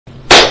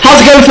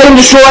Hello Flame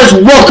Destroyers,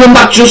 welcome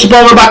back to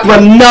Spaghetteria, back with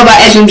another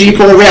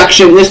Smg4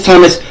 reaction. This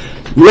time it's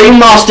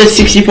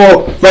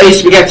Remastered64 Freddy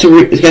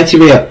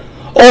Spaghetteria.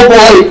 Oh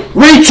boy,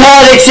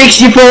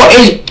 Retarded64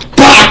 is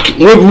back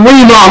with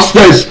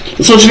remasters.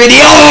 Let's watch the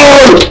video!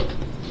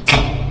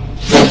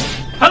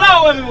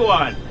 Hello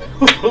everyone!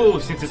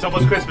 Since it's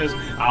almost Christmas,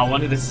 I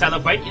wanted to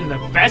celebrate in the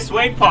best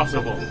way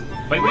possible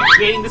by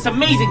recreating this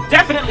amazing,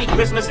 definitely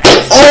Christmas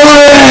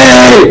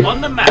episode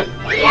on the map.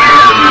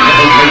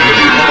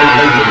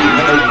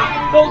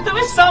 Well, there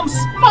is some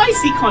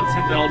spicy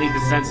content that I'll need to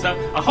censor.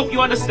 I hope you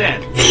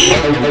understand. And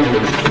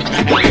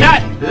with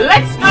that,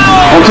 let's go!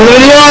 On to the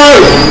video!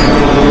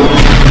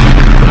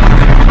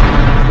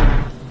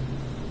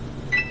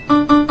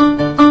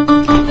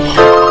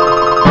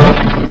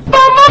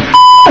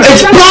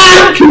 It's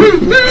back!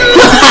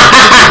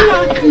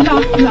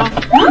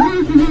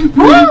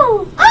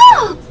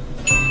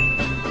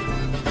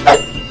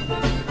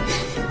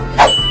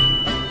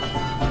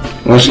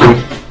 Let's go.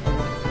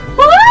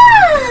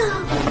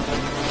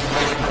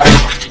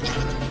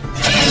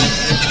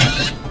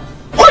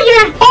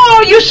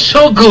 Oh, you're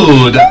so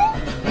good.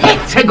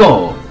 Let's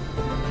go.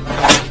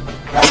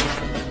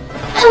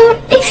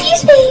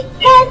 Excuse me,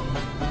 Dad.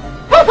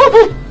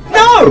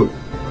 No.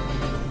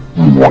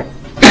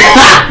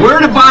 Where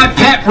to buy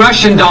pet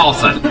Russian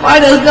dolphin? Why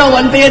does no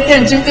one pay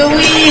attention to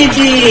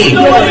Luigi?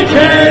 Nobody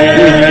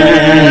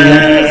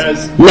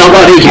cares!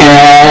 Nobody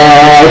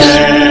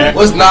cares!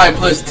 What's 9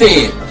 plus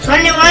 10?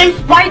 21.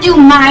 Why do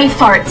my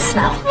farts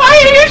smell? Why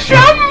are you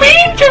so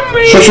mean to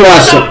me? Shut your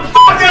ass up.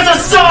 There's a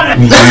soda!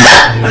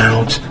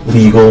 Mount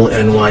Legal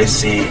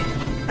NYC.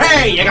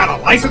 Hey, you got a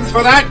license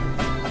for that?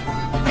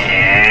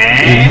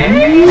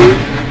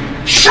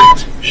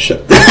 Shut.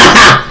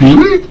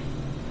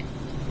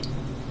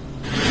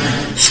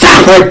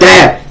 Stop right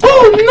there!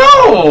 Oh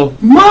no!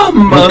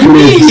 Mamma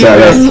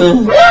mia!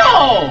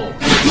 No!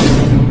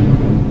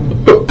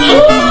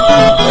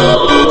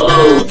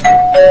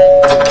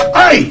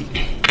 Hey!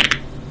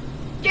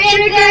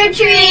 Trick or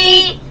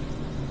treat.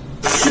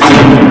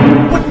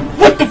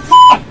 What the f***?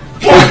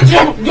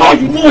 Oh,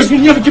 you boys will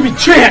never give me a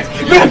chance!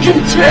 Never give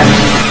me a chance!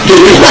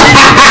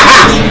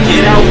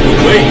 Get out the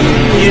way!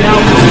 Get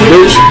out the way!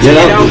 Get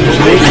out the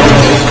way!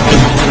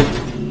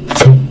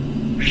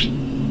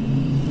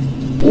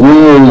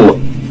 Ooh,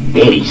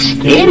 Very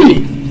scary.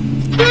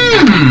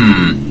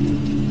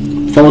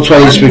 follow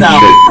 20 speed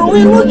What are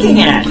we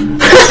looking at?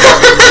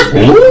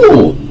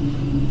 Ooh.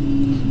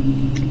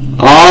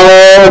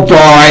 Oh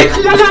boy!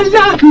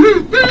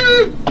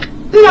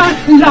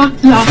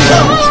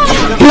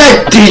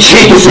 Bloody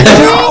Jesus!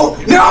 No!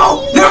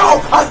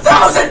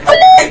 1,000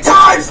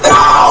 times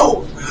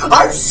no!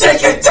 I'm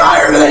sick and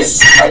tired of this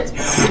shit!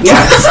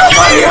 Get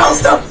somebody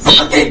else to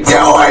fucking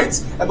do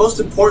it! And most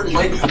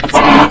importantly,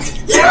 fuck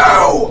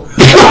you!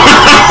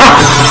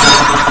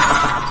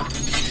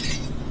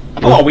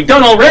 Oh, we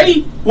done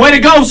already? Way to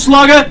go,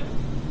 Slugger!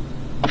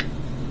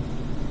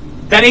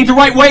 That ain't the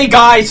right way,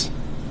 guys!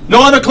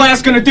 No other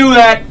class gonna do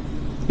that!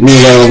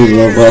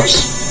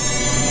 Robots.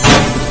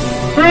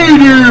 Hey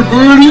there,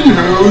 buddy.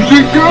 How's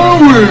it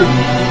going?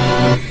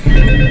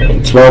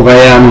 12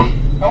 AM.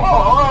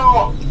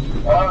 Hello?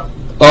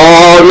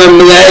 Oh,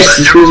 remember this?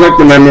 This feels like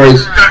the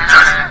memories.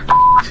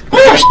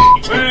 Where's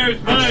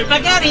my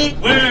spaghetti?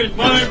 Where's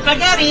my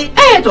spaghetti?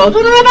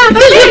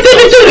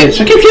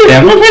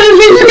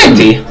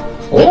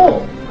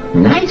 Oh,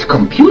 nice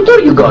computer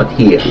you got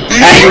here.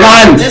 Hey,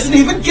 man! Doesn't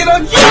even get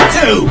on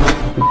YouTube!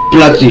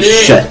 Bloody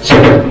shit.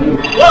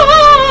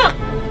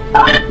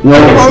 No. Don't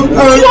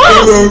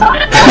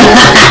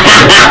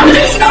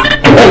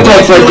go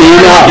for Freddy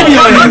now.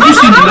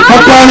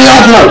 Hop on the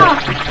other.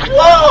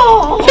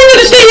 You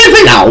understand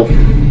everything now?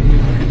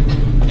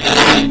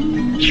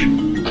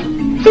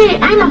 Say,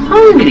 I'm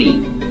hungry.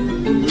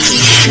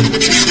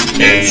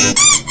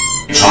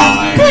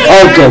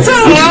 Oh god.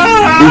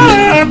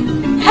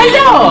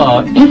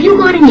 Hello. Have you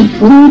got any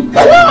food?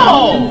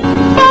 No.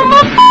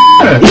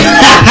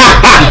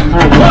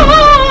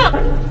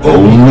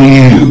 Only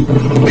you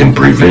can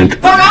prevent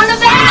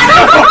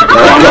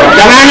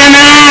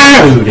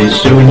Food is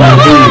so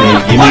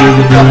inconvenient. Give me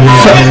the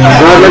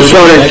Robert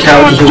Shorted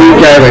couch do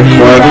garbage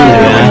for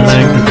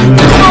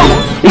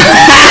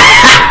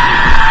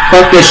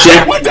Fuck this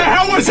shit. What the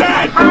hell was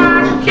that?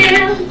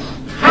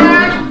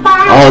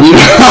 Oh no.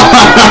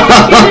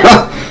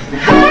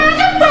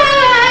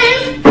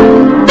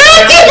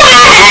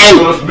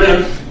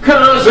 55!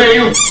 Cause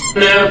ain't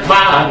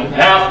fine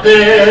out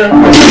there.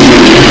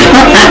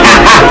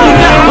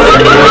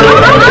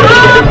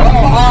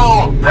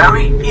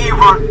 Very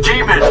evil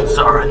demons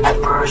are at the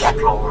first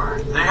floor.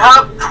 They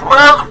have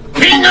 12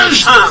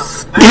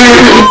 penises! 12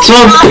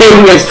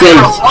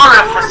 penises!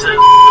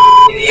 Orifices!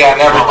 Yeah,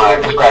 never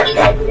mind. Scratch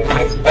that.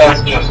 It's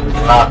best just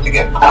not to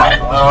get caught.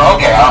 Oh,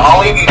 okay,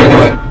 I'll leave you to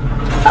it.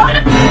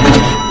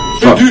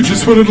 Hey dude,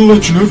 just wanted to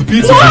let you know the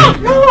pizza's ready.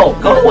 No,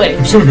 go away.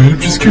 I'm sorry man, I'm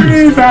just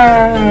curious.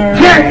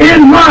 Get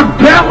in my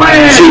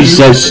belly!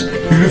 Jesus! You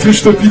gonna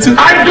finish that pizza?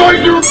 I'm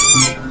going to...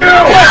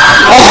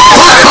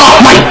 Oh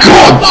my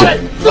god!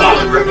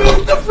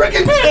 Remove the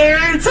frickin'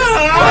 pig!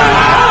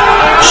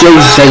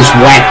 Jesus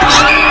wept.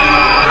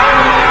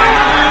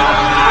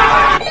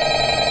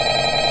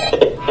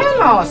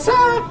 Hello,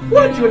 sir.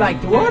 Would you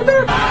like to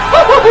order?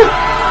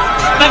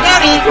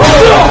 Spaghetti!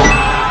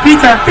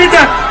 Pizza!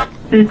 Pizza!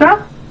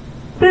 Pizza?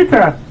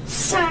 Pizza!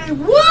 Say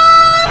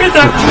what?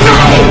 Pizza! No!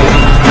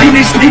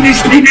 Penis! Penis!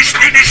 Penis!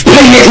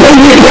 Penis!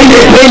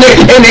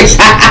 Penis!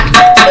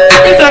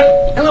 Pizza!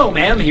 Hello,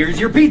 ma'am. Here's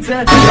your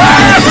pizza.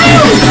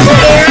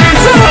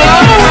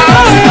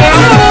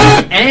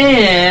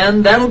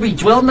 And that'll be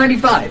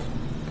 $12.95.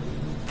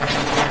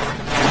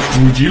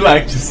 Would you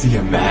like to see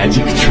a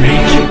magic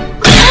trick?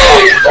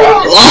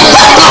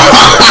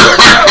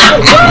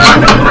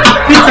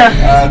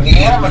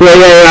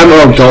 Yeah, I'm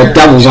on God,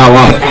 devil's out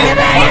one.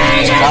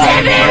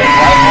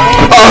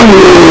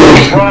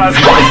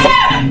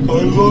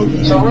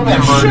 So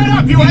remember, Shut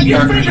up! You have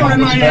your finger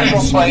in my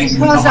ass!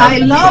 Because I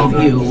love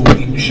you.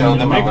 to show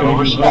them a little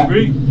respect,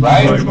 Hungry?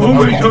 right? I'm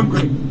always Okay.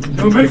 hungry.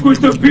 Now make with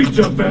the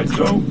pizza,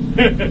 Fatso.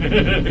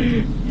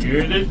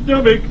 You're the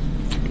stomach.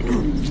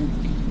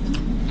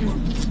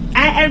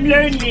 I am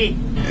lonely.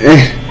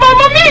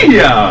 Mamma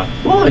mia!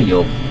 Boy,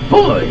 oh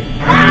boy.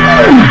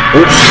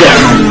 Oh shit.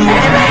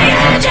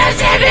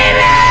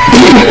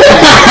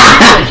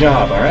 Good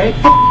job, alright?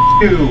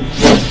 You.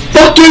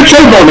 Fuck you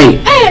too, Mommy.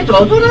 Let's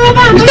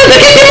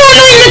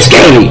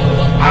go.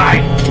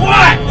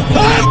 What?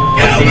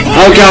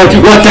 Oh God,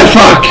 what the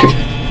fuck?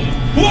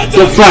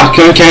 The fuck,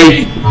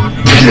 okay.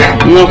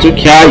 Not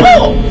okay.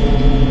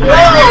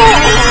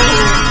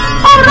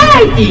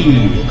 Alrighty.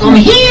 Come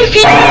here,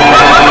 kid.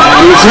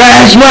 His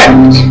ass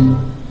wept.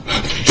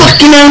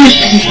 Fucking hell.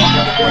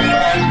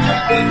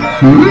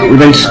 We've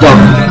been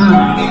stopped.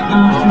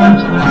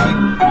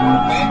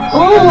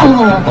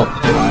 Oh.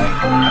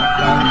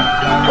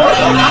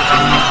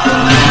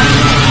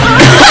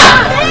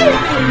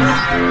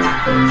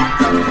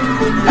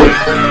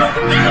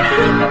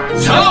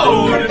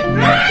 Toad!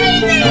 My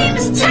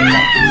name's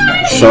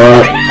Toad!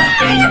 Sorry.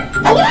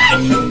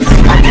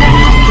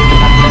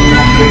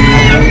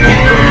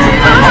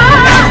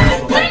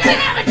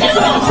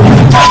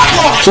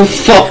 So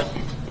fuck.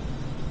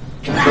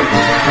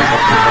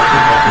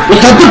 Was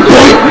that the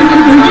point?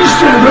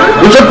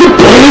 Was that the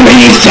point of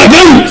 87?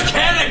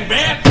 Cannon,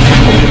 man!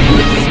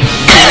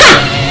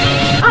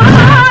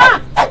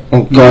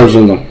 Oh God, it's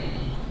in there.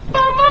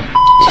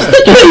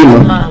 Stick it in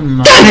there.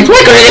 Damn it,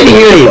 why couldn't it be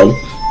real?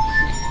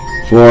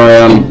 For,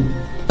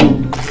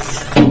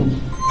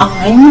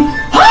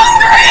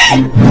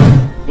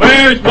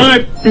 Where's my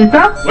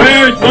pizza?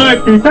 Where's my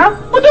pizza?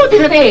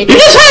 you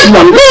just had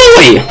one, go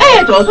away!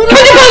 Can you go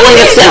away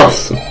yourself?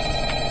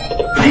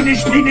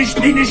 Penis, penis,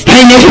 penis.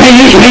 Penis,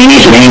 penis,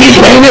 penis, penis,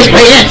 penis,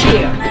 penis!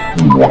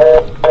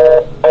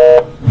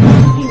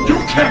 You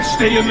can't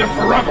stay in there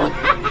forever.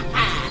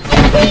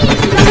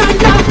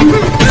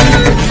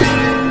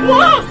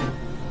 What?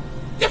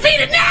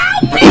 Defeated now!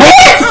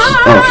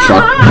 Oh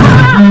fuck.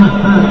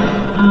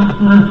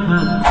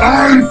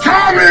 I'm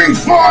coming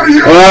for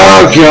you!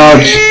 Oh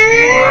God.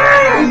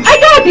 I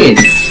got it.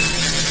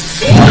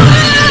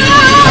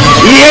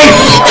 Yes!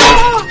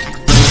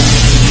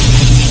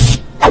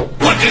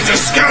 What does the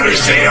scouter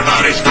say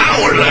about his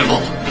power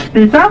level?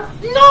 Pizza?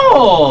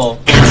 No.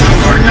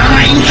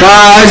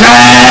 Tarzan!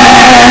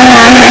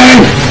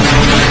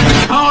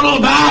 Total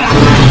badass.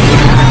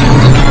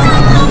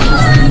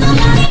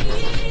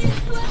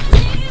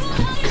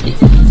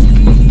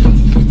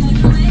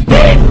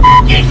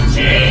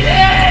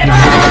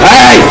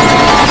 Hey!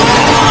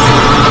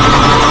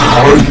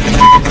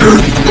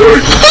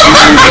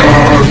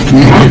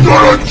 I'm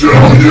gonna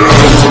tell you!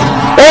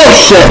 Oh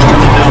shit!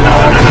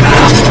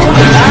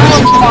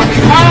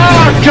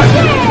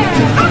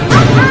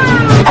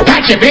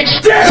 Gotcha,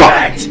 bitch.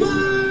 Fuck.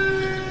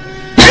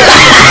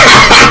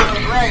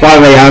 By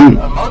the way,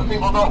 Most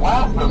people don't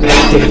laugh for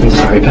this. I'm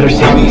sorry, better safe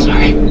than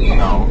sorry. You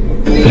know,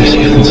 Better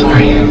safe than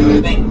sorry.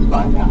 things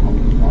by now.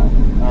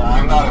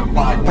 I'm not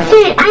implying.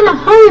 Say, I'm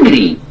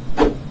hungry.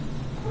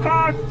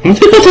 What's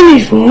the button me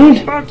for?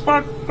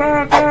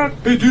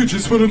 Hey dude,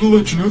 just wanted to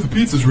let you know the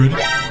pizza's ready.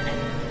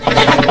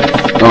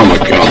 Oh my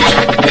God.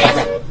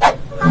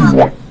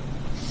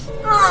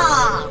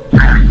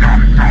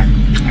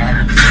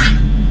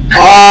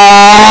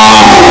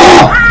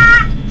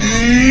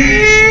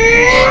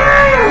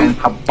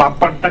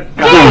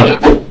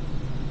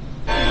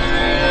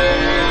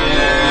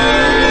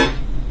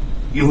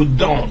 You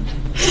don't.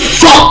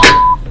 Fuck!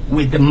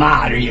 With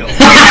Mario.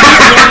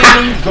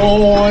 ain't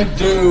going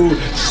to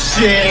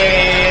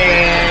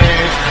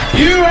shit.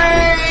 You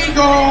ain't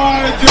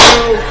going to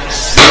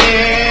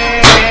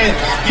shit.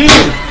 You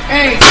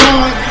ain't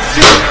going to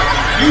shit.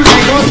 You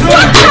ain't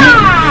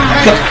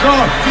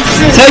going to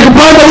shit. Say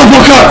goodbye,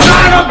 motherfucker!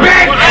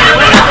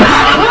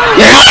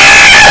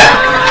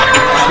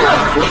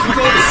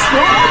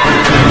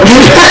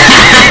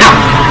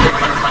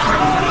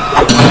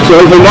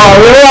 Super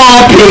Mario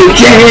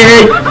RPG!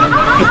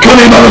 Come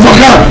here,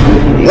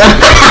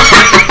 motherfucker!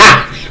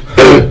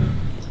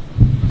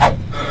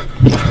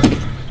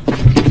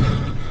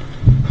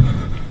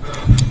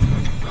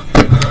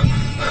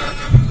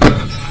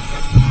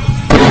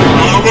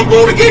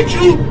 gonna get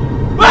you!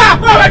 Ah!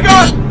 Oh my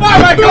god! Oh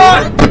my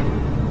god!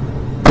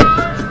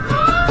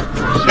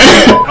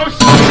 Oh,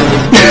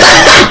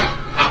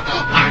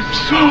 I'm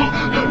so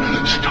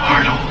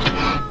startled.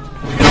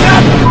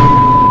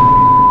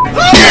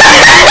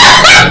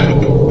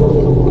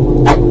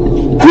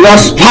 We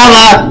lost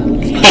power!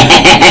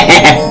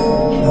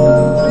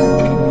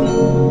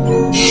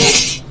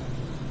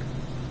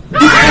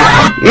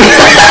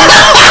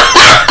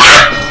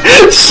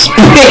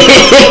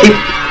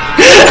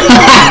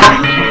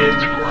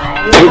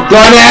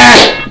 Got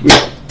it!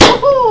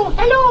 Oh,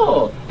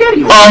 hello. There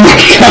you Oh my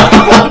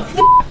god!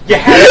 you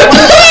had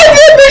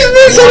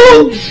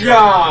Good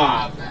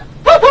job!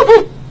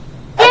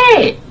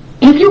 Hey,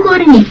 have you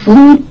got any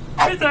food?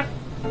 Brilliant!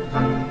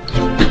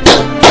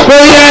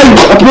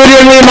 A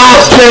brilliant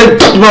remastered!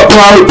 Right.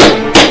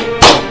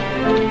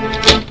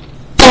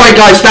 Alright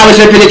guys, that was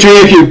it for the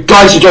tree. If you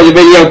guys enjoyed the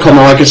video,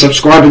 comment, like and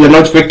subscribe with the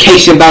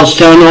notification bells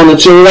turned on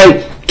until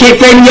then. Keep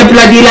framing your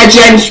bloody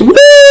legends! Woo!